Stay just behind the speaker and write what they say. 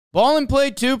Ball and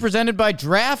Play 2 presented by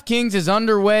DraftKings is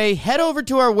underway. Head over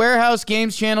to our Warehouse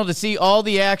Games channel to see all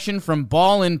the action from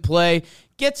Ball and Play.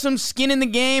 Get some skin in the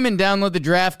game and download the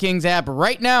DraftKings app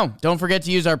right now. Don't forget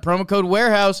to use our promo code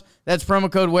Warehouse. That's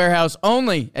promo code Warehouse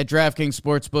only at DraftKings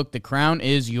Sportsbook. The crown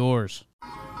is yours.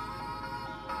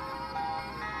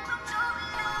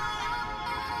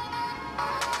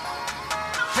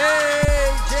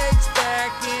 Hey, Jake's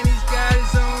back and he's got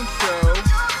his own show.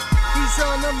 He's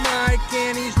on the mic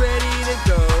and he's ready to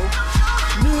go.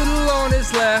 Noodle on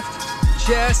his left,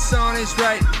 Jess on his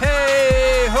right.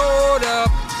 Hey, hold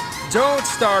up, don't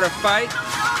start a fight.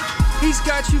 He's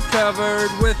got you covered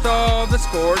with all the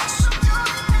sports.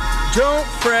 Don't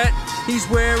fret, he's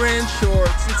wearing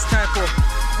shorts. It's time for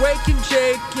Waking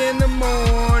Jake in the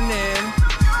morning,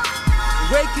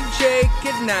 Waking Jake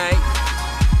at night.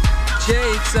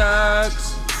 Jake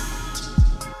sucks.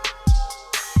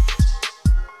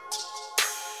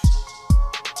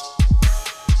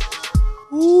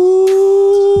 Ooh.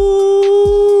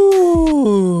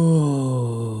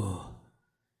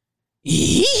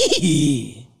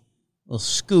 Eee. Little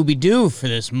Scooby-Doo for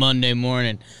this Monday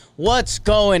morning. What's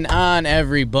going on,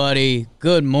 everybody?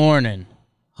 Good morning.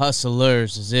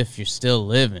 Hustlers, as if you're still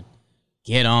living.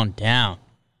 Get on down.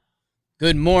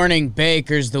 Good morning,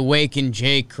 Bakers, the Wake and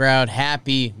Jake crowd.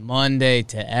 Happy Monday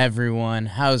to everyone.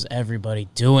 How's everybody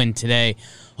doing today?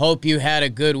 Hope you had a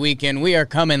good weekend. We are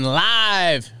coming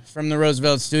live from the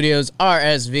Roosevelt Studios,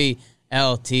 RSV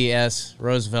LTS,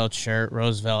 Roosevelt shirt,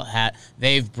 Roosevelt hat.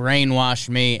 They've brainwashed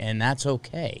me, and that's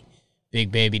okay.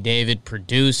 Big Baby David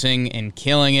producing and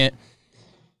killing it.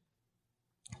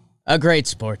 A great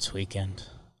sports weekend.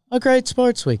 A great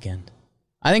sports weekend.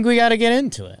 I think we got to get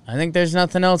into it. I think there's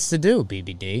nothing else to do,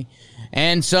 BBD.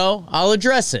 And so I'll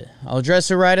address it. I'll address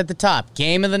it right at the top.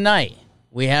 Game of the night.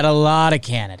 We had a lot of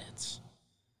candidates.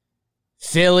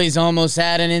 Phillies almost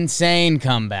had an insane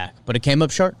comeback, but it came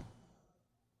up short.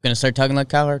 Gonna start talking like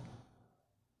Cowherd.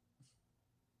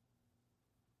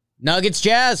 Nuggets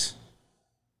Jazz.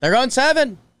 They're going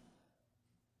 7.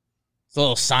 It's a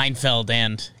little Seinfeld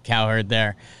and Cowherd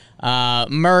there.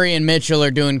 Murray and Mitchell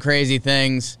are doing crazy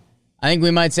things. I think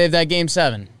we might save that game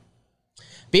 7.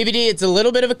 BBD, it's a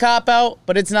little bit of a cop-out,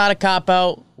 but it's not a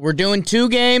cop-out. We're doing 2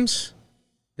 games.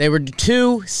 They were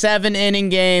 2 7-inning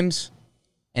games,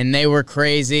 and they were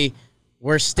crazy.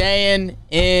 We're staying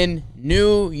in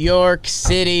New York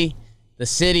City, the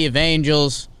city of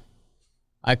angels.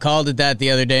 I called it that the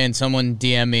other day, and someone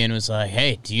DM'd me and was like,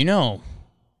 hey, do you know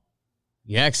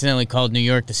you accidentally called New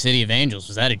York the city of angels?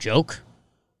 Was that a joke?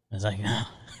 I was like, no.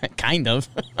 Kind of.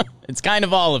 It's kind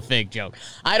of all a fake joke.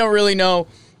 I don't really know.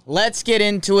 Let's get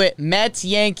into it.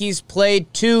 Mets-Yankees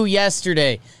played 2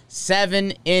 yesterday.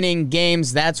 7-inning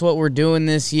games. That's what we're doing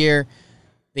this year.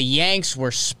 The Yanks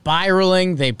were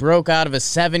spiraling. They broke out of a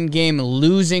 7-game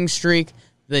losing streak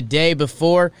the day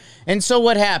before. And so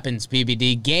what happens,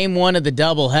 BBD? Game 1 of the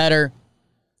doubleheader.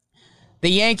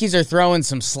 The Yankees are throwing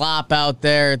some slop out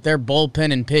there. Their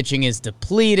bullpen and pitching is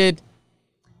depleted.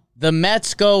 The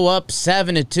Mets go up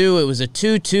 7-2. It was a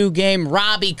 2-2 game.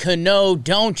 Robbie Cano,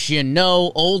 don't you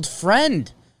know, old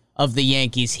friend of the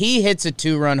Yankees. He hits a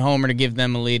 2-run homer to give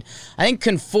them a lead. I think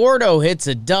Conforto hits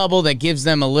a double that gives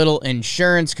them a little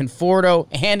insurance. Conforto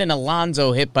and an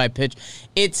Alonso hit by pitch.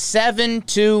 It's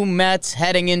 7-2 Mets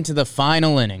heading into the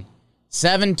final inning.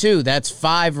 7-2, that's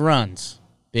 5 runs.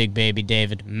 Big Baby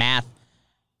David, Math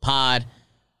Pod.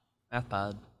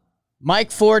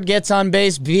 Mike Ford gets on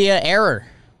base via error.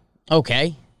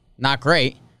 Okay, not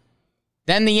great.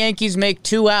 Then the Yankees make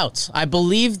 2 outs. I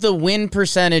believe the win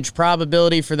percentage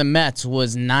probability for the Mets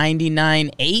was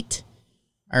 99.8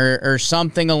 or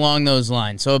something along those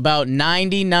lines. So about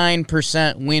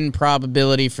 99% win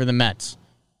probability for the Mets.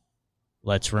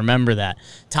 Let's remember that.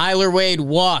 Tyler Wade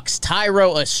walks.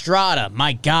 Thairo Estrada,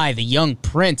 my guy, the young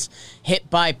prince, hit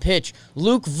by pitch.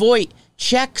 Luke Voit,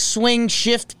 check swing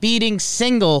shift beating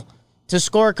single to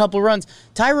score a couple runs.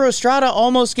 Thairo Estrada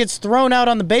almost gets thrown out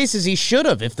on the bases. He should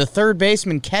have if the third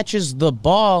baseman catches the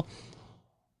ball.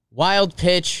 Wild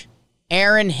pitch.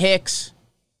 Aaron Hicks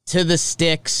to the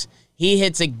sticks. He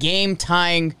hits a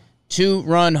game-tying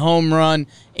 2-run home run.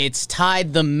 It's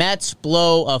tied. The Mets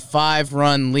blow a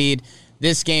 5-run lead.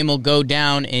 This game will go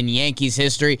down in Yankees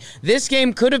history. This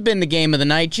game could have been the game of the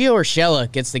night. Gio Urshela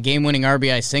gets the game-winning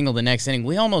RBI single the next inning.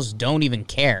 We almost don't even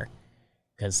care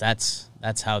because that's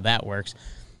how that works.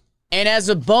 And as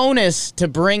a bonus to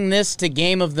bring this to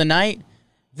game of the night,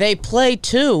 they play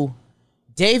 2.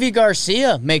 Davy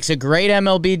Garcia makes a great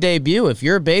MLB debut. If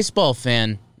you're a baseball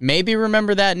fan, maybe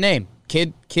remember that name.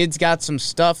 Kid's got some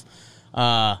stuff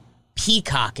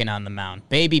peacocking on the mound.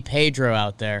 Baby Pedro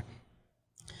out there.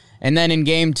 And then in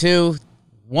game 2,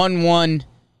 1-1,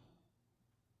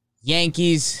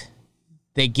 Yankees,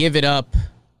 they give it up.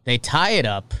 They tie it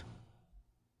up.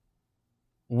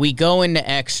 We go into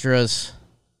extras,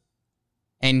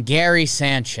 and Gary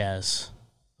Sanchez,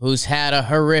 who's had a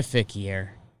horrific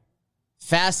year,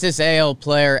 fastest AL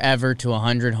player ever to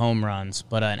 100 home runs,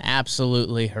 but an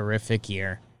absolutely horrific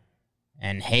year,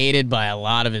 and hated by a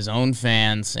lot of his own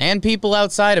fans and people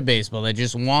outside of baseball that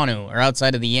just want to, or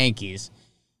outside of the Yankees,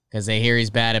 because they hear he's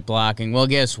bad at blocking. Well,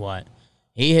 guess what?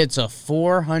 He hits a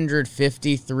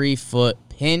 453-foot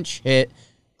pinch hit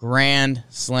grand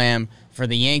slam for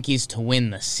the Yankees to win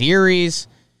the series,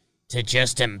 to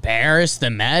just embarrass the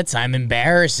Mets. I'm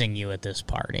embarrassing you at this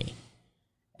party.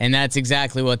 And that's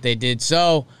exactly what they did.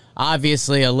 So,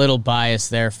 obviously, a little bias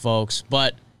there, folks,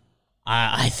 but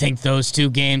I think those two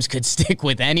games could stick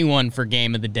with anyone for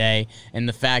game of the day, and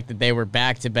the fact that they were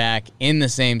back-to-back in the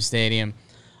same stadium,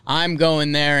 I'm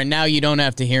going there, and now you don't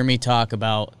have to hear me talk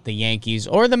about the Yankees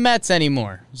or the Mets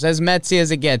anymore. It's as Metsy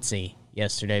as it getsy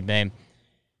yesterday, babe.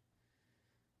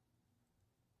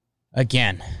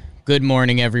 Again, good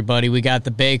morning, everybody. We got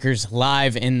the Bakers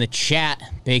live in the chat.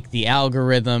 Bake the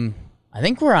algorithm. I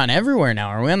think we're on everywhere now.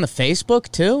 Are we on the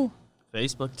Facebook, too?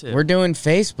 Facebook, too. We're doing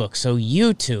Facebook, so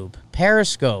YouTube,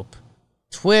 Periscope,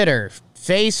 Twitter,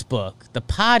 Facebook, the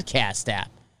podcast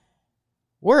app.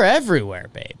 We're everywhere,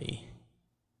 baby.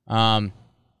 And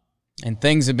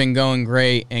things have been going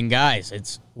great. And,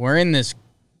 guys, we're in this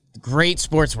great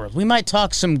sports world. We might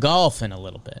talk some golf in a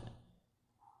little bit.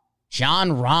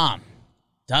 John Rahm,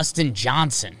 Dustin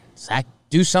Johnson. Does that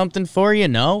do something for you?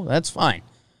 No? That's fine.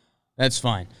 That's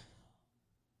fine.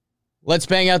 Let's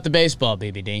bang out the baseball,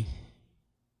 BBD.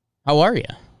 How are you?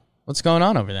 What's going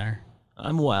on over there?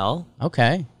 I'm well.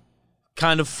 Okay.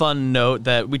 Kind of fun note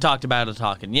that we talked about it,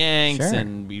 Talking Yanks, Sure.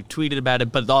 and we tweeted about it,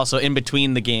 but also in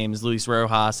between the games, Luis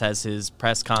Rojas has his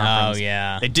press conference. Oh,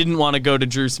 yeah. They didn't want to go to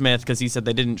Drew Smith because he said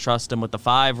they didn't trust him with the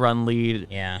 5-run lead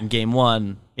in game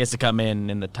 1. He has to come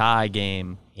in the tie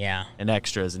game in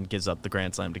extras and gives up the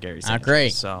grand slam to Gary Sanchez. Not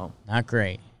great. So. Not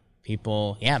great.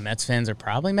 People, Mets fans are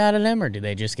probably mad at him, or do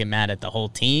they just get mad at the whole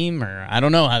team? Or I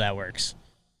don't know how that works.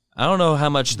 I don't know how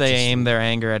much they aim their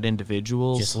anger at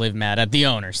individuals. Just live mad at the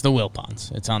owners, the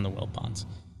Wilpons. It's on the Wilpons.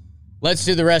 Let's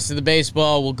do the rest of the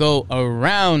baseball. We'll go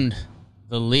around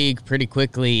the league pretty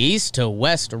quickly. East to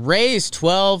west. Rays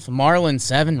 12, Marlins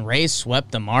 7. Rays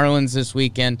swept the Marlins this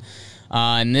weekend.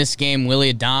 In this game,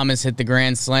 Willie Adames hit the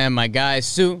grand slam. My guy,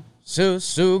 Sue,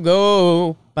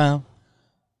 go. Bum,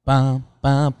 bum,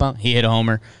 bum, bum. He hit a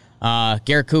homer.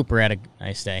 Garrett Cooper had a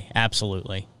nice day.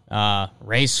 Absolutely.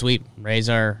 Rays sweep. Rays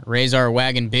are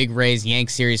wagon. Big Rays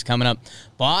Yanks series coming up.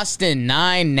 Boston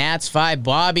 9, Nats 5.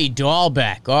 Bobby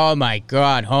Dahlbeck. Oh my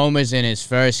God, homers in his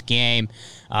first game.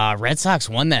 Red Sox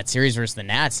won that series versus the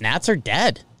Nats. Nats are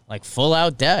dead, like full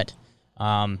out dead.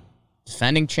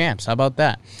 Defending champs. How about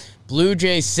that? Blue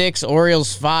Jays 6,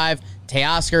 Orioles 5.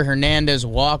 Teoscar Hernandez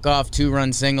walk-off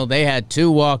 2-run single. They had 2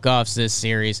 walk-offs this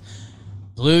series.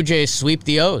 Blue Jays sweep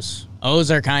the O's.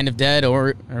 O's are kind of dead,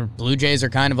 or Blue Jays are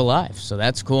kind of alive, so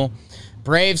that's cool.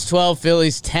 Braves 12,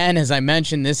 Phillies 10. As I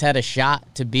mentioned, this had a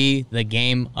shot to be the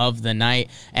game of the night.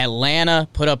 Atlanta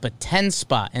put up a 10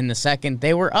 spot in the second.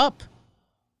 They were up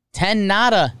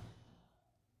 10-0.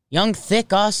 Young,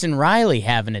 thick Austin Riley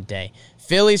having a day.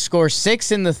 Phillies score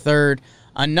 6 in the third,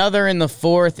 another in the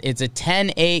fourth. It's a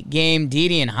 10-8 game.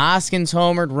 Didi and Hoskins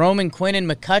homered. Roman Quinn and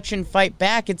McCutchen fight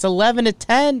back. It's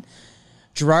 11-10.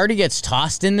 Girardi gets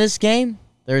tossed in this game.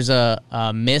 There's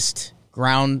a missed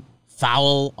ground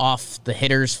foul off the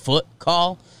hitter's foot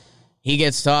call. He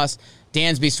gets tossed.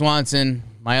 Dansby Swanson,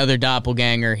 my other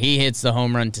doppelganger, he hits the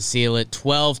home run to seal it.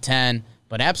 12-10,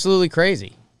 but absolutely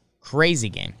crazy. Crazy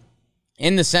game.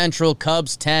 In the Central,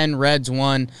 Cubs 10, Reds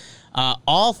 1.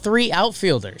 All 3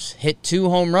 outfielders hit 2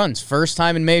 home runs. First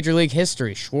time in Major League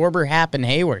history. Schwarber, Happ, and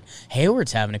Hayward.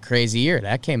 Hayward's having a crazy year.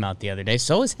 That came out the other day.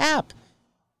 So is Happ.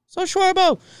 So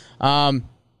Schwarbo.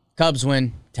 Cubs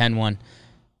win 10-1.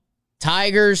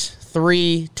 Tigers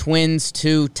 3, Twins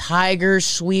 2. Tigers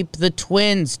sweep the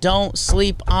Twins. Don't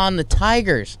sleep on the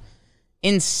Tigers.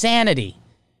 Insanity.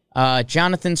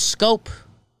 Jonathan Scope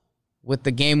with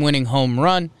the game-winning home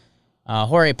run.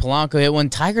 Jorge Polanco hit one.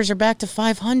 Tigers are back to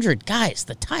 500. Guys,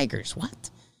 the Tigers, what?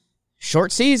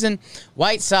 Short season.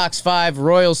 White Sox 5,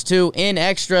 Royals 2. In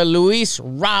extra, Luis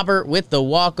Robert with the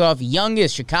walk-off.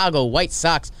 Youngest Chicago White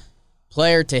Sox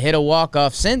player to hit a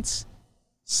walk-off since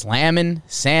slamming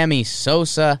Sammy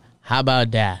Sosa. How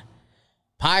about that?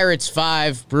 Pirates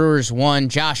 5, Brewers 1.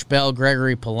 Josh Bell,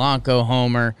 Gregory Polanco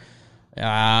homer.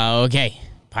 Okay,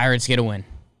 Pirates get a win.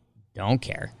 Don't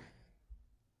care.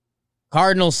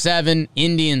 Cardinals 7,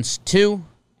 Indians 2.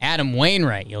 Adam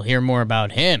Wainwright, you'll hear more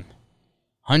about him.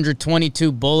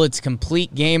 122 bullets,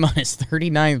 complete game on his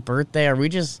 39th birthday. We're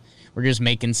just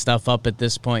making stuff up at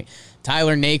this point.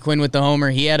 Tyler Naquin with the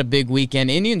homer. He had a big weekend.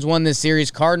 Indians won this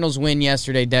series. Cardinals win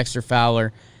yesterday. Dexter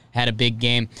Fowler had a big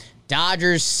game.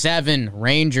 Dodgers 7,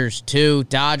 Rangers 2.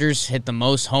 Dodgers hit the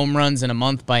most home runs in a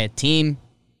month by a team.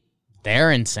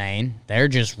 They're insane. They're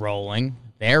just rolling.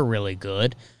 They're really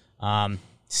good.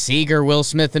 Seager, Will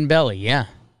Smith, and Belly. Yeah.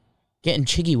 Getting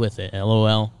chiggy with it,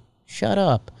 LOL. Shut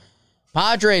up.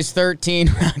 Padres 13,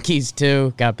 Rockies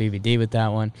 2. Got BBD with that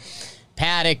one.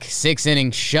 Paddock,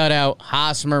 6-inning shutout.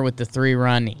 Hosmer with the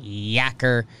 3-run.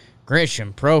 Yacker.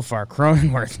 Grisham, Profar,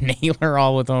 Cronenworth, Naylor,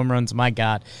 all with home runs. My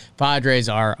God. Padres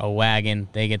are a wagon.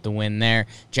 They get the win there.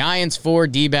 Giants 4,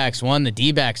 D-backs 1. The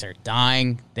D-backs are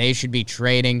dying. They should be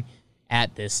trading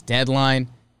at this deadline.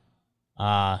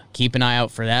 Keep an eye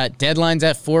out for that. Deadline's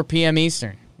at 4 p.m.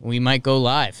 Eastern. We might go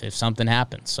live if something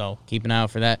happens, so keep an eye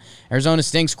out for that. Arizona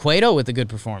stinks. Cueto with a good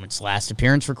performance. Last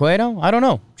appearance for Cueto? I don't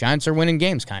know. Giants are winning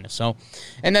games, kind of. So,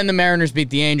 and then the Mariners beat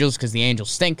the Angels because the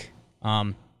Angels stink.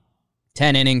 10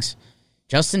 innings.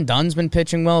 Justin Dunn's been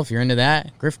pitching well, if you're into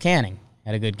that. Griff Canning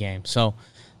had a good game. So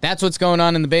that's what's going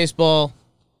on in the baseball.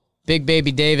 Big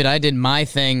Baby David, I did my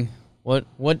thing. What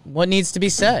needs to be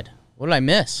said? What did I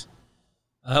miss?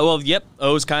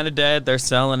 O's kind of dead. They're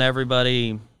selling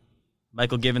everybody.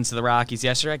 Michael Givens to the Rockies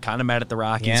yesterday. Kind of mad at the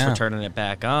Rockies for turning it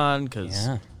back on because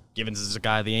Givens is a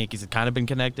guy the Yankees had kind of been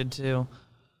connected to.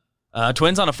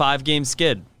 Twins on a 5-game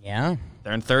skid. Yeah.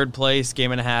 They're in third place,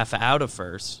 game and a half out of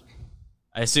first.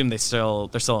 I assume they're still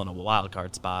in a wild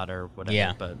card spot or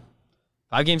whatever, but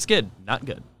 5-game skid, not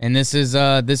good. And this is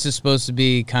supposed to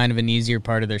be kind of an easier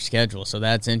part of their schedule, so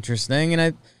that's interesting. And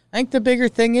I think the bigger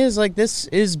thing is, like, this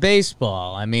is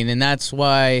baseball. I mean, and that's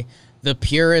why the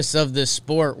purists of the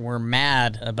sport were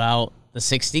mad about the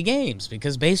 60 games,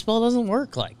 because baseball doesn't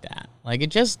work like that. Like, it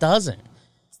just doesn't.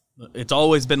 It's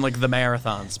always been like the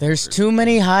marathon sport. There's too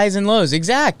many highs and lows.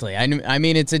 Exactly. I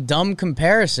mean, it's a dumb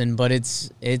comparison, but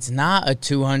it's not a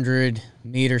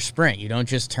 200-meter sprint. You don't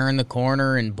just turn the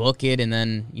corner and book it, and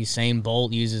then Usain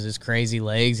Bolt uses his crazy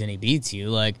legs and he beats you.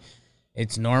 Like,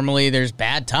 it's normally there's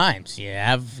bad times. You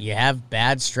have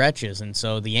bad stretches, and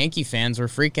so the Yankee fans were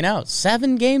freaking out.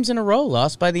 7 games in a row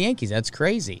lost by the Yankees. That's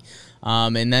crazy.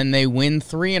 And then they win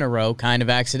 3 in a row kind of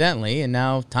accidentally, and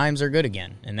now times are good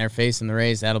again. And they're facing the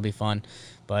Rays. That'll be fun.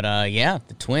 But,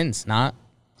 the Twins, not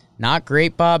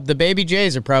great, Bob. The Baby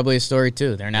Jays are probably a story,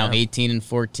 too. They're now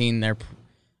 18-14. They're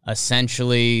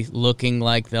essentially looking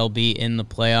like they'll be in the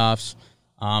playoffs.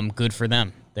 Good for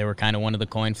them. They were kind of one of the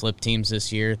coin flip teams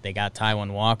this year. They got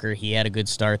Taijuan Walker. He had a good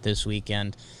start this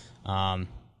weekend. I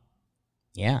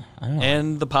don't know.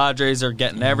 And the Padres are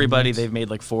getting everybody. They've made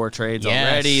like 4 trades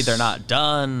already. They're not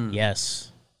done.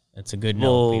 Yes. That's a good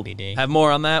note, BBD. Have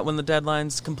more on that when the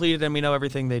deadline's completed and we know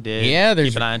everything they did. Yeah,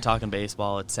 keep an eye on Talking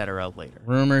Baseball, etc. later.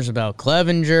 Rumors about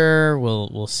Clevenger.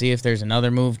 We'll see if there's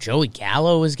another move. Joey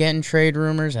Gallo is getting trade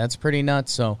rumors. That's pretty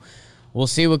nuts. So we'll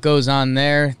see what goes on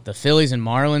there. The Phillies and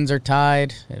Marlins are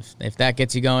tied. If that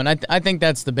gets you going, I think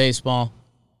that's the baseball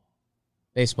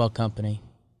company.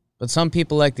 But some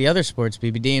people like the other sports,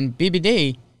 BBD. And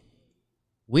BBD,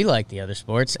 we like the other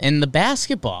sports. And the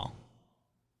basketball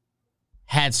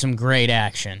had some great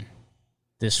action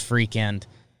this freakend.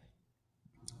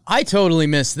 I totally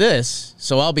missed this,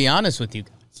 so I'll be honest with you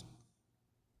guys.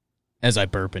 As I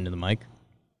burp into the mic.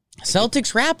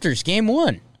 Celtics-Raptors, game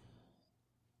 1.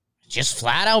 Just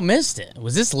flat out missed it.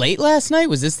 Was this late last night?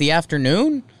 Was this the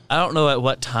afternoon? I don't know at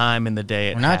what time in the day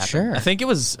it happened. We're not sure. I think it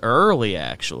was early,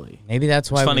 actually. Maybe that's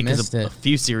why we missed it. A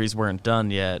few series weren't done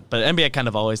yet, but NBA kind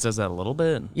of always does that a little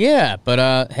bit. Yeah,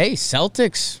 but hey,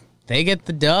 Celtics, they get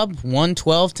the dub,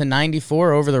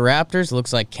 112-94 over the Raptors.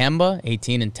 Looks like Kemba,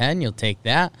 18-10. You'll take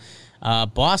that.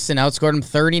 Boston outscored them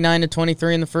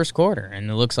 39-23 in the first quarter, and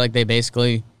it looks like they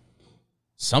basically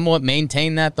somewhat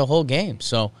maintained that the whole game.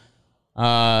 So,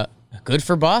 good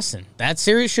for Boston. That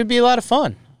series should be a lot of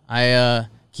fun.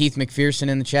 Keith McPherson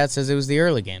in the chat says it was the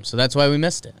early game, so that's why we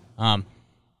missed it. Good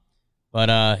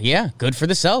for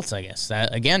the Celts, I guess.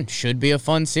 That, again, should be a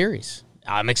fun series.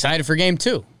 I'm excited for game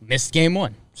 2. Missed game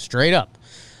 1, straight up.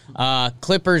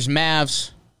 Clippers,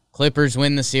 Mavs. Clippers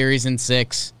win the series in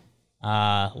 6.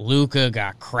 Luka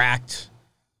got cracked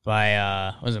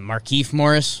by, Markieff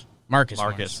Morris? Marcus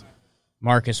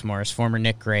Morris, former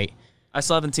Knick great. I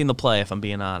still haven't seen the play, if I'm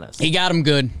being honest. He got him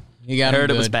good. He got I heard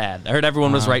him it was good. bad. I heard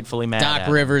everyone was rightfully mad Doc at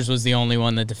him. Rivers was the only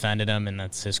one that defended him, and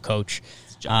that's his coach.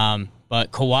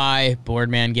 But Kawhi,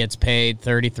 Boardman gets paid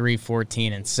 33,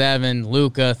 14, and 7.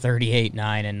 Luka, 38,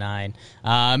 9, and 9.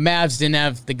 Mavs didn't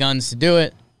have the guns to do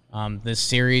it. This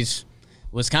series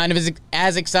was kind of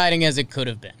as exciting as it could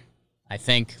have been. I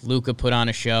think Luka put on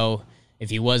a show. If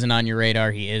he wasn't on your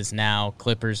radar, he is now.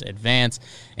 Clippers advance.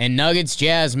 And Nuggets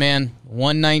Jazz, man,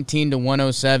 119 to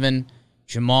 107.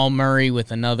 Jamal Murray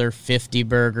with another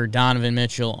 50-burger. Donovan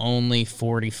Mitchell only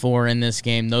 44 in this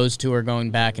game. Those two are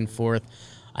going back and forth.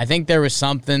 I think there was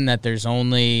something that there's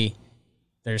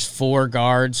 4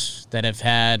 guards that have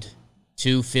had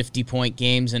 2 50-point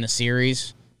games in a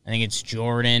series. I think it's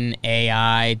Jordan,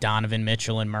 AI, Donovan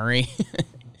Mitchell, and Murray.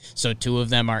 So 2 of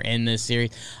them are in this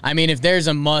series. I mean, if there's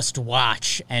a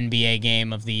must-watch NBA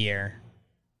game of the year,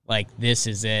 like this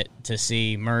is it to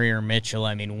see Murray or Mitchell.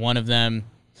 I mean, one of them,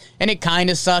 and it kind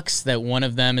of sucks that one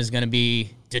of them is going to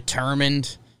be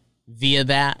determined via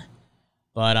that.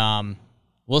 But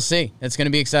we'll see. It's going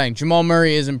to be exciting. Jamal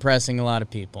Murray is impressing a lot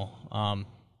of people.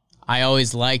 I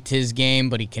always liked his game,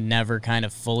 but he can never kind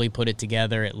of fully put it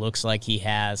together. It looks like he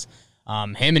has.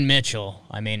 Him and Mitchell,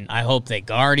 I mean, I hope they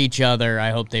guard each other. I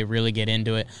hope they really get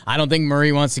into it. I don't think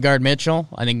Murray wants to guard Mitchell.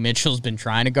 I think Mitchell's been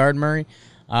trying to guard Murray.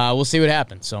 We'll see what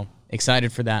happens. So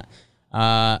excited for that.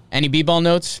 Any B-ball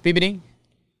notes, BBD?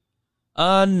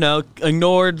 No.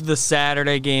 Ignored the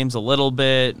Saturday games a little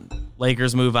bit.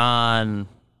 Lakers move on.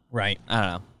 Right. I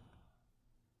don't know.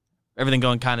 Everything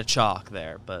going kind of chalk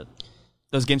there, but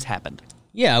those games happened.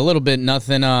 Yeah, a little bit.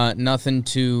 Nothing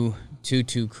too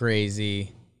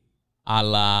crazy. A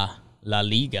la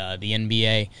Liga, the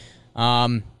NBA.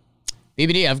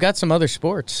 BBD, I've got some other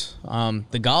sports.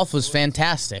 The golf was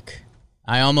fantastic.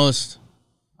 I almost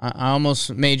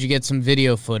made you get some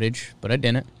video footage, but I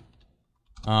didn't.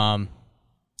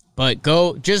 But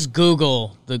just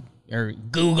Google the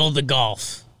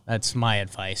golf. That's my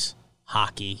advice.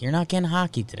 Hockey. You're not getting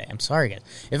hockey today. I'm sorry, guys.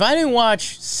 If I didn't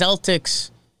watch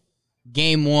Celtics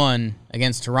Game 1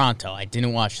 against Toronto, I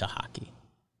didn't watch the hockey.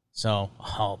 So,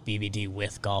 BBD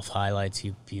with golf highlights,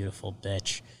 you beautiful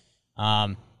bitch.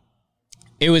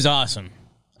 It was awesome.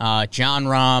 John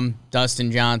Rahm,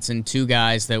 Dustin Johnson, 2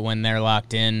 guys that when they're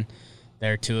locked in,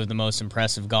 they're 2 of the most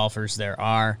impressive golfers there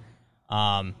are.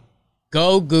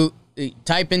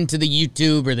 Type into the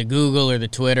YouTube or the Google or the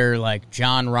Twitter, like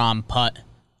John Rahm putt.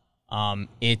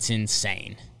 It's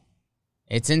insane.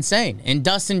 It's insane. And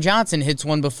Dustin Johnson hits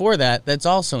one before that. That's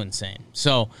also insane.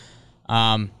 So,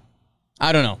 I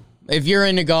don't know. If you're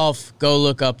into golf, go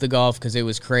look up the golf because it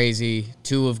was crazy.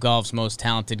 2 of golf's most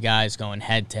talented guys going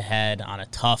head-to-head on a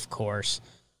tough course.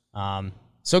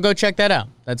 So go check that out.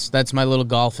 That's my little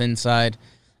golf inside.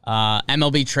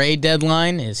 MLB trade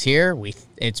deadline is here.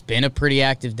 It's been a pretty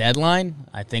active deadline.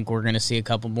 I think we're going to see a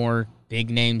couple more big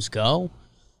names go.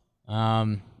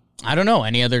 I don't know.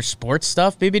 Any other sports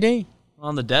stuff, BBD?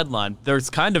 On the deadline, there's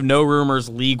kind of no rumors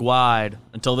league-wide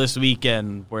until this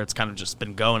weekend where it's kind of just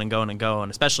been going and going and going,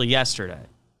 especially yesterday.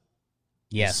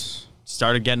 Yes.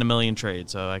 Started getting a million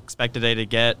trades, so I expected they to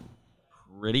get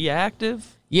pretty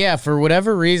active. Yeah, for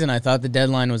whatever reason, I thought the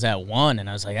deadline was at 1, and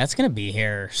I was like, that's going to be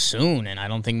here soon, and I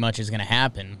don't think much is going to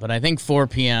happen. But I think 4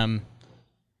 p.m.,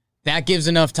 that gives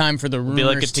enough time for the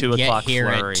rumors to get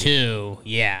here flurry. At 2.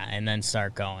 Yeah, and then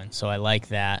start going. So I like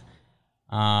that.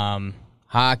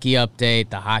 Hockey update.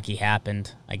 The hockey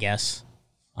happened, I guess.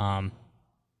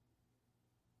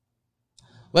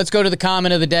 Let's go to the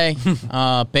comment of the day.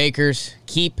 Bakers,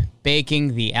 keep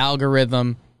baking the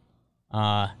algorithm.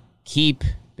 Keep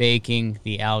baking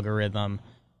the algorithm.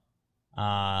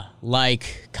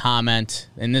 Like, comment.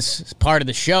 In this part of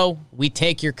the show, we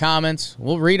take your comments.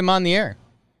 We'll read them on the air.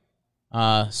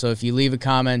 So if you leave a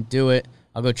comment, do it.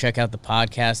 I'll go check out the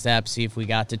podcast app, see if we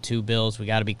got to 2 bills. We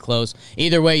got to be close.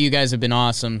 Either way, you guys have been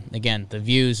awesome. Again, the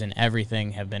views and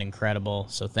everything have been incredible,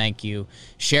 so thank you.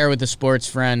 Share with a sports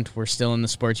friend. We're still in the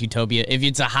sports utopia. If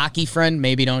it's a hockey friend,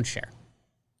 maybe don't share.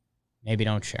 Maybe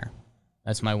don't share.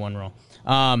 That's my one rule.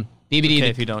 BBD. Okay,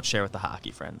 if you don't share with the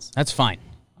hockey friends. That's fine.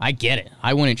 I get it.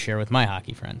 I wouldn't share with my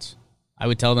hockey friends. I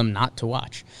would tell them not to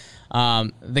watch.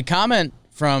 The comment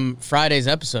from Friday's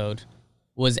episode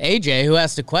was AJ, who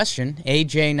asked a question,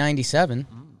 AJ97.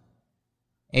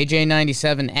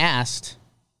 AJ97 asked,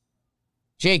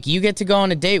 Jake, you get to go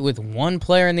on a date with one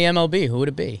player in the MLB. Who would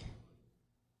it be?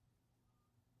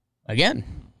 Again,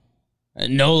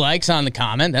 no likes on the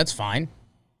comment. That's fine.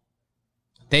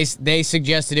 They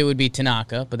suggested it would be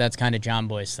Tanaka, but that's kind of John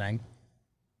Boy's thing.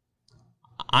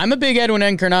 I'm a big Edwin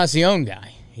Encarnacion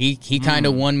guy. He kind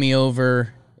of won me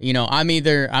over. You know,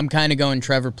 I'm kind of going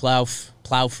Trevor Plouffe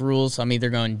Plouffe rules. I'm either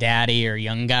going daddy or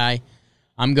young guy.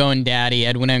 I'm going daddy,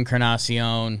 Edwin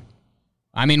Encarnacion.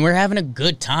 I mean, we're having a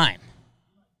good time.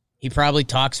 He probably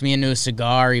talks me into a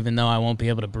cigar, even though I won't be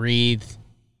able to breathe.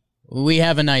 We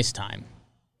have a nice time.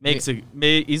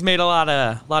 He's made a lot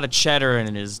of cheddar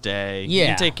in his day. Yeah. He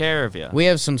can take care of you. We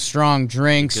have some strong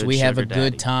drinks. We have a daddy.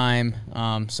 good time.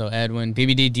 So, Edwin,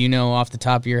 BBD, do you know off the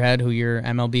top of your head who your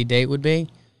MLB date would be?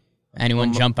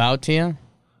 Anyone jump out to you?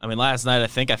 I mean, last night I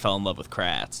think I fell in love with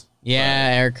Kratz.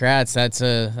 Yeah, Eric Kratz.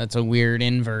 That's a weird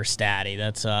inverse daddy.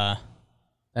 That's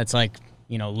like,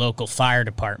 local fire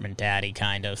department daddy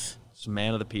kind of. He's a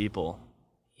man of the people.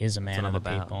 He is a man of the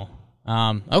people.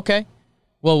 Okay.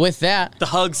 Well, with that, the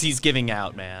hugs he's giving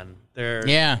out, man.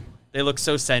 They look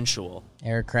so sensual.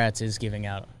 Eric Kratz is giving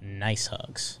out nice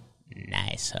hugs.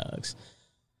 Nice hugs.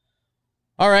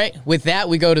 All right, with that,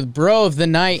 we go to the Bro of the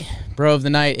Night. Bro of the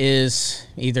Night is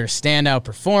either a standout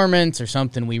performance or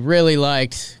something we really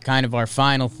liked, kind of our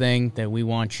final thing that we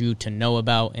want you to know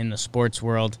about in the sports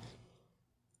world.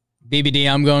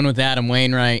 BBD, I'm going with Adam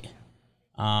Wainwright.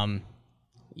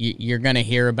 You're going to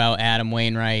hear about Adam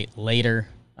Wainwright later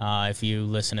if you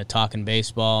listen to Talkin'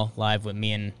 Baseball live with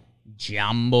me and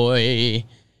Jomboy.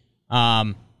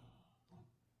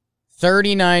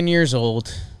 39 years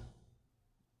old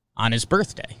on his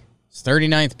birthday. His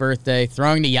 39th birthday,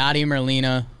 throwing to Yadier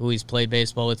Molina, who he's played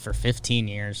baseball with for 15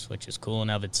 years, which is cool in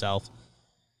of itself.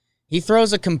 He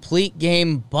throws a complete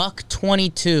game,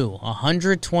 $122,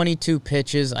 122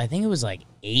 pitches. I think it was like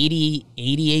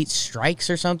 88 strikes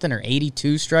or something, or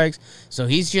 82 strikes. So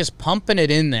he's just pumping it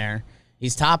in there.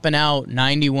 He's topping out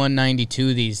 91,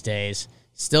 92 these days.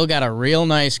 Still got a real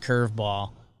nice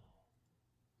curveball.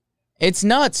 It's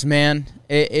nuts, man.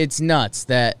 It's nuts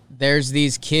that there's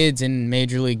these kids in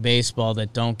Major League Baseball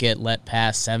that don't get let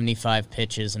past 75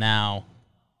 pitches now.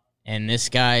 And this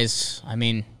guy's,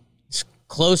 it's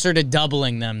closer to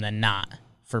doubling them than not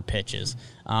for pitches.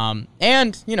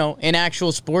 And, in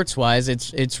actual sports-wise,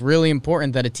 it's really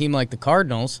important that a team like the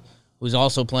Cardinals, who's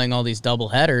also playing all these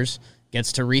doubleheaders,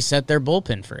 gets to reset their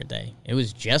bullpen for a day. It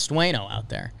was just Waino out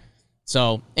there.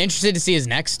 So, interested to see his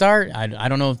next start. I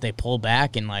don't know if they pull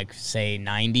back in, say,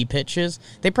 90 pitches.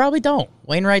 They probably don't.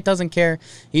 Wainwright doesn't care.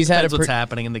 Depends what's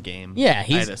happening in the game. Yeah,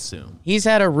 I'd assume. He's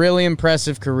had a really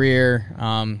impressive career.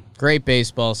 Great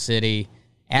baseball city.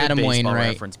 Adam Good baseball Wainwright.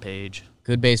 reference page.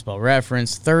 Good baseball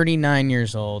reference. 39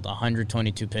 years old,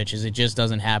 122 pitches. It just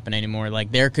doesn't happen anymore.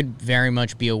 There could very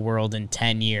much be a world in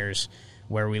 10 years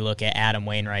where we look at Adam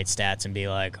Wainwright's stats and be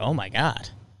like, oh, my God.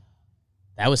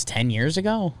 That was 10 years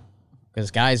ago?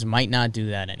 Because guys might not do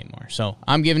that anymore. So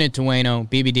I'm giving it to Waino.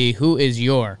 BBD, who is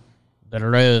your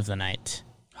Bro of the Night?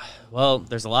 Well,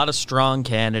 there's a lot of strong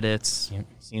candidates. Yep.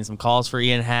 Seen some calls for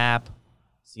Ian Happ.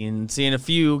 Seen a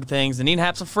few things. And Ian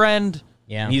Happ's a friend.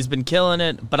 Yeah. He's been killing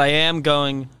it. But I am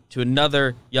going to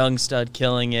another young stud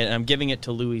killing it. And I'm giving it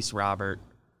to Luis Robert.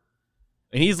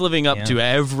 And he's living up to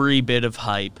every bit of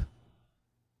hype.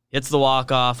 Hits the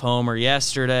walk-off homer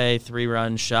yesterday.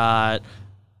 3-run shot.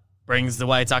 Brings the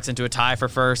White Sox into a tie for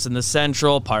first in the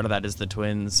Central. Part of that is the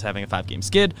Twins having a 5-game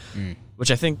skid,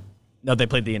 which I think... No, they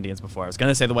played the Indians before. I was going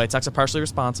to say the White Sox are partially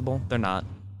responsible. They're not.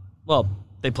 Well,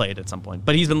 they played at some point.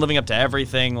 But he's been living up to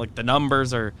everything. The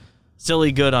numbers are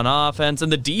silly good on offense.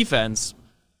 And the defense...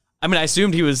 I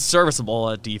assumed he was serviceable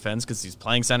at defense because he's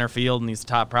playing center field and he's the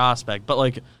top prospect.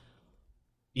 But,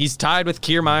 he's tied with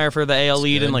Kiermaier for the AL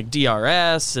lead in,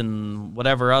 DRS and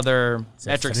whatever other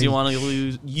metrics you want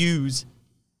to use.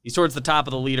 He's towards the top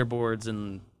of the leaderboards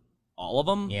in all of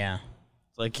them. Yeah.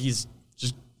 He's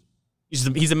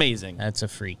amazing. That's a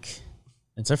freak.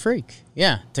 It's a freak.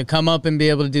 Yeah, to come up and be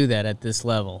able to do that at this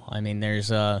level. There's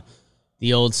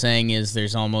the old saying is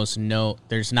there's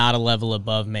not a level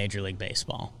above Major League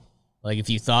Baseball. If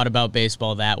you thought about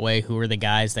baseball that way, who are the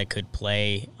guys that could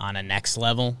play on a next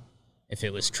level? If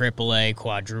it was AAA,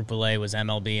 quadruple A was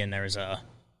MLB, and there was a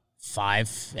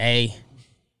 5A,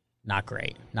 not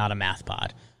great. Not a math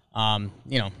pod.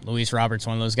 Luis Robert's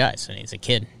one of those guys, and he's a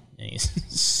kid, and he's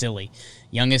silly.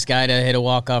 Youngest guy to hit a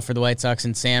walk-off for the White Sox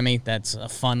and Sammy. That's a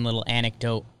fun little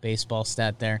anecdote baseball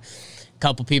stat there. A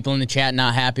couple people in the chat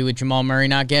not happy with Jamal Murray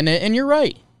not getting it, and you're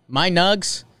right. My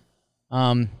Nugs,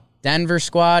 Denver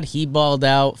squad, he balled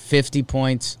out 50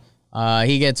 points.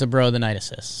 He gets a Bro of the Night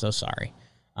assist, so sorry.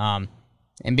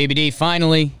 And BBD,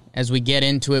 finally, as we get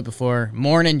into it before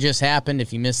morning just happened.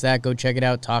 If you missed that, go check it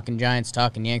out. Talking Giants,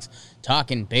 Talking Yanks,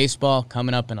 Talking Baseball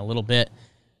coming up in a little bit.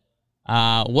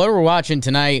 What we're watching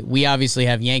tonight, we obviously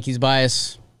have Yankees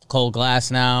bias. Cold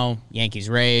glass now. Yankees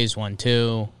Rays,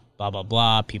 1-2, blah, blah,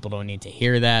 blah. People don't need to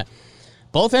hear that.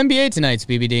 Both NBA tonight's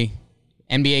BBD.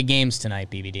 NBA games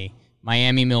tonight, BBD.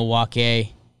 Miami,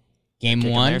 Milwaukee, game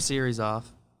Kicking 1. their series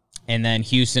off. And then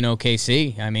Houston,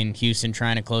 OKC. I mean, Houston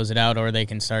trying to close it out, or they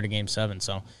can start a game 7.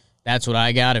 So that's what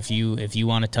I got. If you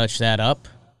want to touch that up.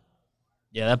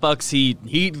 Yeah, that Bucks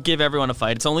he'd give everyone a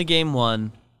fight. It's only game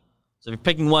 1. So if you're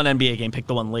picking one NBA game, pick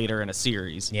the one later in a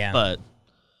series. Yeah.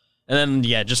 And then,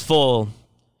 yeah, just full.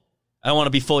 I don't want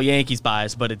to be full Yankees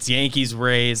bias, but it's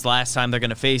Yankees-Rays. Last time they're going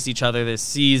to face each other this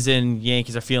season.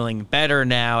 Yankees are feeling better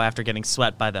now after getting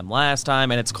swept by them last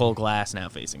time, and it's Cole Glass now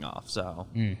facing off. So,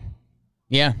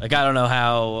 Yeah. like, I don't know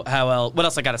how else. What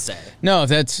else I got to say? No,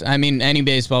 any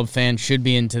baseball fan should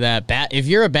be into that. If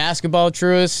you're a basketball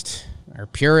truist or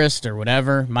purist or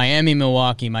whatever, Miami,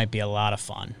 Milwaukee might be a lot of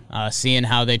fun. Seeing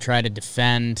how they try to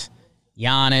defend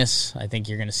Giannis. I think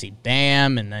you're going to see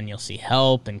Bam, and then you'll see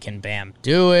help, and can Bam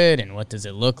do it, and what does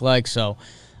it look like? So,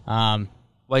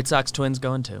 White Sox Twins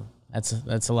going too.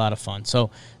 That's a lot of fun. So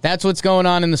that's what's going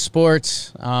on in the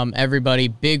sports. Everybody,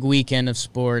 big weekend of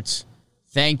sports.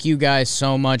 Thank you guys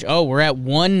so much. Oh, we're at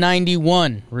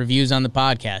 191 reviews on the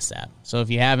podcast app. So if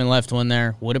you haven't left one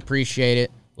there, would appreciate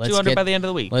it. 200 by the end of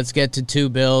the week. Let's get to 2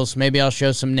 bills. Maybe I'll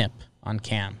show some nip on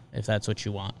cam if that's what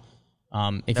you want.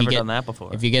 Never done that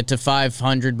before. If you get to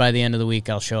 500 by the end of the week,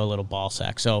 I'll show a little ball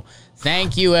sack. So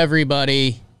thank you,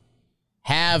 everybody.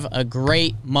 Have a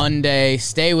great Monday.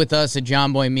 Stay with us at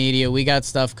John Boy Media. We got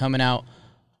stuff coming out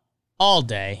all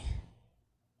day,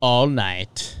 all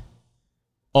night,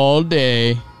 all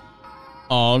day,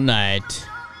 all night.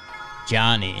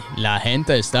 Johnny, la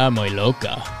gente está muy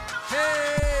loca.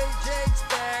 Hey, Jake's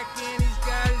back and he's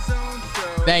got his own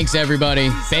show. Thanks, everybody.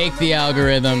 Fake the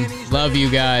algorithm. Love you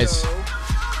guys.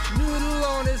 Noodle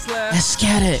on his left. Let's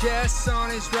get it. Jess on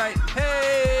his right.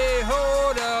 Hey,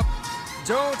 hold up.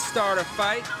 Don't start a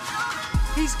fight.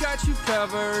 He's got you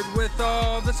covered with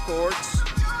all the sports.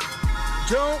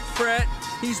 Don't fret.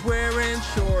 He's wearing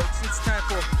shorts. It's time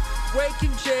for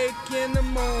Waking Jake in the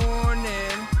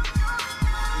morning.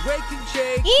 Waking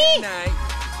Jake at night.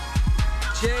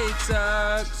 Jake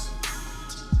sucks.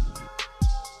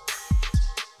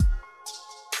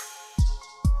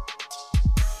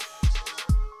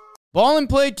 Ball and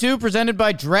Play 2 presented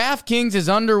by DraftKings is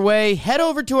underway. Head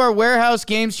over to our Warehouse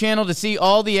Games channel to see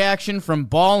all the action from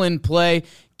Ball and Play.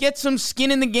 Get some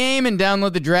skin in the game and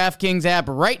download the DraftKings app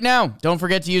right now. Don't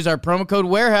forget to use our promo code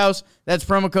Warehouse. That's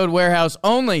promo code Warehouse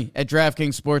only at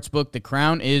DraftKings Sportsbook. The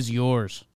crown is yours.